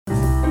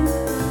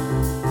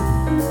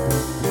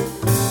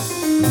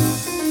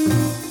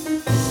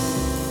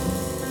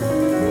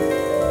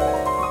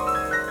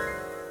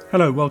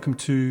Hello, welcome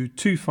to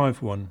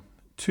 251.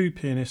 Two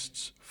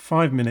pianists,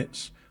 5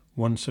 minutes,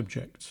 one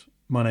subject.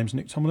 My name's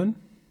Nick Tomlin.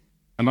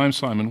 And I'm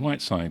Simon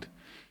Whiteside.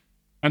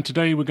 And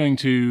today we're going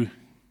to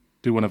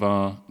do one of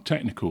our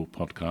technical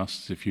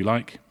podcasts, if you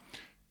like,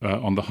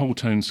 on the whole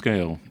tone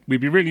scale. We'd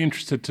be really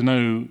interested to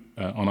know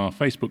on our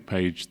Facebook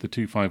page, the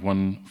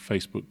 251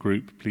 Facebook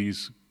group,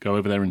 please go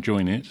over there and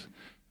join it.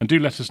 And do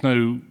let us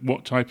know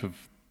what type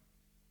of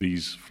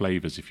these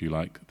flavours, if you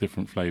like,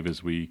 different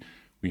flavours we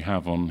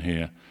have on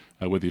here.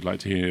 Whether you'd like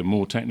to hear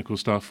more technical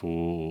stuff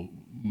or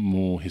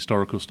more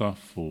historical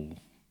stuff or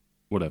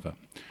whatever.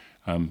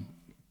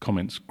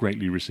 Comments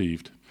greatly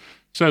received.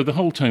 So the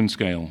whole tone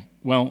scale,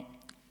 well,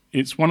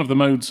 it's one of the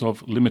modes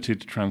of limited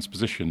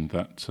transposition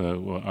that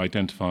were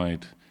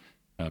identified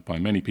by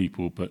many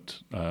people,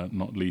 but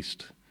not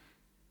least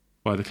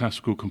by the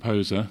classical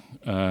composer,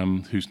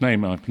 whose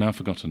name I've now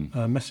forgotten.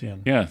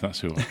 Messiaen. Yeah,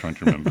 that's who I was trying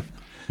to remember.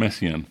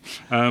 Messiaen.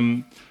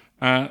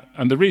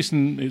 And the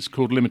reason it's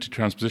called limited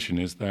transposition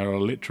is there are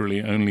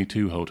literally only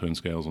two whole tone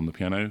scales on the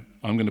piano.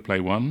 I'm going to play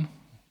one,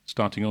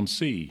 starting on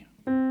C.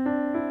 And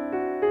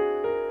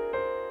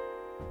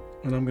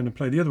I'm going to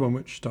play the other one,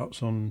 which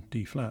starts on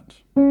D flat.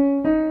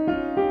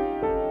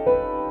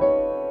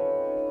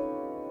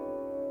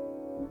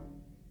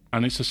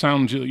 And it's a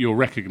sound that you'll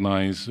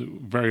recognise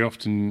very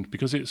often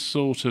because it's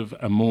sort of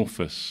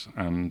amorphous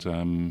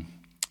and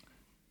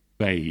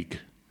vague.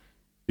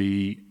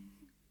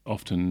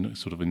 Often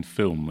sort of in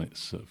film, it's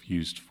sort of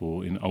used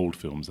for, in old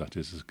films, that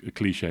is, a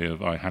cliche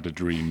of I had a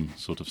dream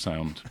sort of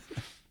sound.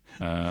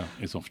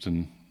 It's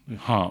often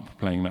harp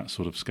playing that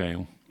sort of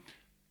scale.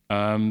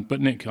 But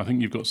Nick, I think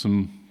you've got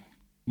some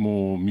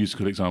more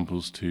musical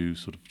examples to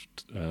sort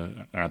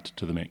of add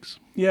to the mix.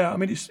 Yeah, I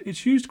mean,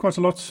 it's used quite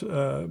a lot.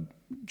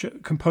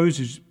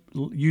 Composers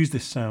use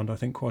this sound, I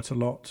think, quite a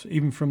lot,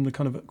 even from the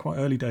kind of quite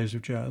early days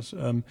of jazz.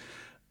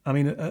 I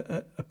mean,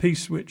 a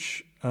piece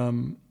which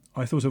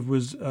I thought of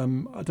was, I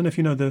don't know if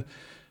you know the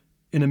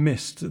In a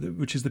Mist,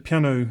 which is the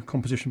piano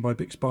composition by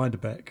Bix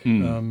Beiderbecke,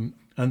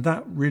 and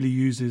that really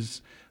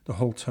uses the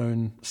whole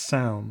tone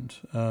sound.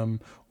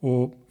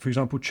 Or, for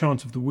example,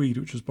 Chant of the Weed,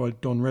 which was by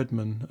Don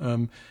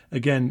Redman.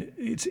 Again,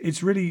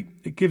 it's really,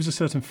 it gives a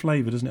certain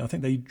flavour, doesn't it? I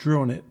think they drew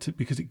on it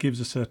because it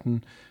gives a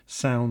certain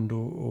sound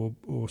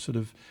or sort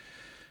of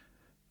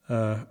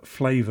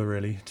flavour,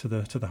 really, to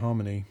the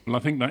harmony. Well, I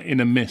think that In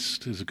a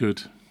Mist is a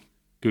good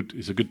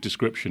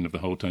description of the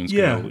whole tone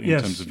scale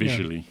in terms of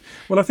visually. Yeah.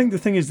 Well, I think the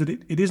thing is that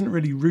it isn't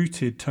really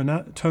rooted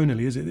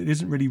tonally, is it? It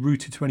isn't really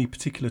rooted to any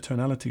particular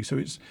tonality.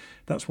 So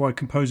that's why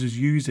composers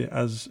use it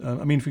as.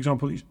 I mean, for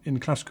example,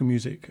 in classical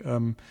music,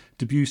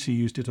 Debussy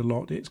used it a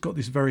lot. It's got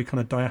this very kind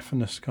of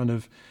diaphanous kind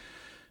of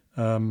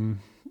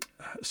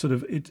sort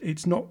of.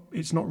 It's not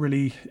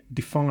really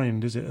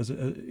defined, is it?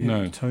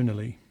 No.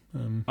 Tonally.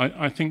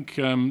 I think,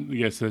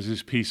 yes, there's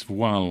this piece of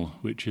Wal,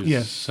 which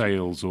is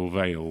sails or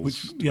veils.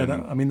 Which,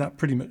 that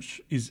pretty much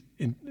is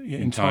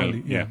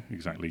entirely. Yeah,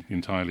 exactly.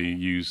 Entirely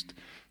used.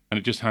 And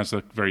it just has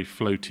a very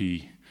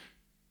floaty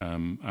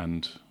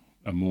and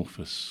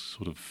amorphous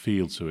sort of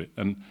feel to it.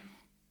 And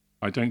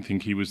I don't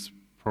think he was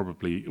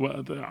probably...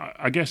 Well,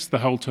 I guess the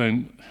whole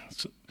tone...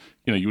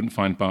 you wouldn't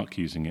find Bach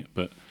using it,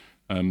 but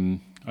I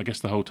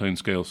guess the whole tone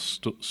scale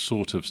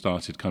sort of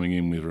started coming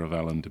in with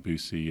Ravel and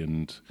Debussy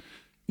and...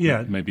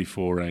 Yeah, maybe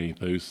Fauré,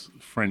 those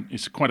French.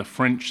 It's quite a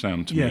French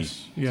sound to me.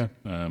 Yes, yeah.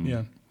 I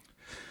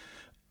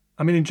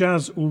mean, in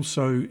jazz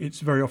also, it's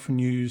very often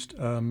used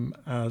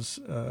as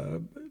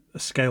a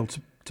scale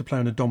to play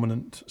on a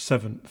dominant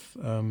seventh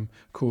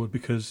chord.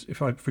 Because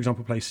if I, for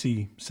example, play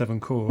C7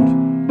 chord,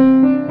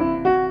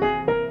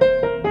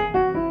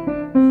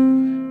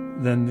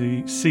 then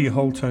the C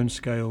whole tone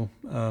scale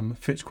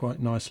fits quite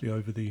nicely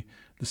over the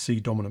C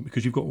dominant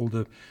because you've got all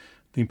the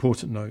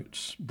important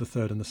notes, the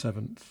third and the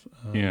seventh.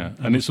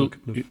 And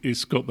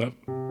it's got that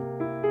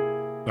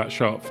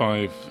sharp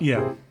 5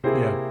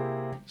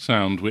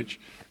 sound, which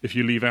if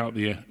you leave out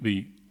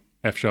the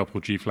F sharp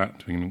or G flat,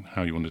 depending on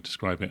how you want to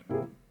describe it,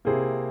 I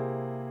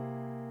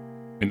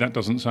mean, that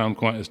doesn't sound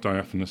quite as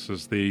diaphanous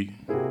as the...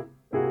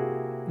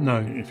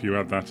 No. If you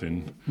add that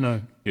in,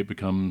 it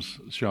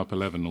becomes sharp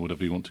 11 or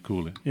whatever you want to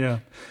call it. Yeah.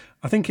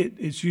 I think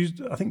it's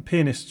used. I think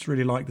pianists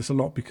really like this a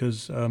lot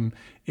because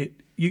it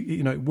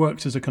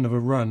works as a kind of a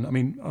run. I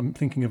mean, I'm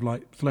thinking of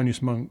like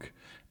Thelonious Monk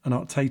and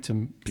Art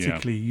Tatum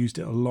particularly used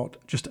it a lot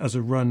just as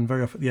a run.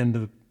 Very often at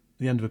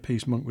the end of a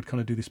piece, Monk would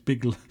kind of do this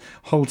big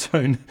whole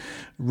tone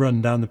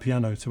run down the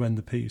piano to end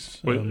the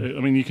piece. Well, I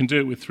mean, you can do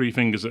it with 3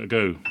 fingers at a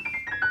go.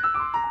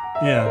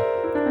 Yeah.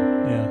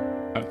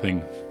 That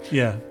thing.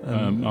 Yeah.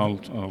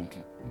 I'll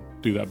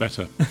do that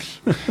better.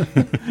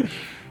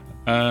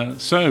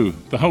 So,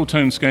 the whole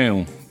tone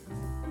scale.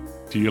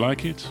 Do you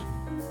like it?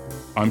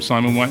 I'm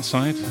Simon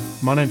Whiteside.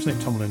 My name's Nick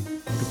Tomlin.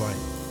 Goodbye.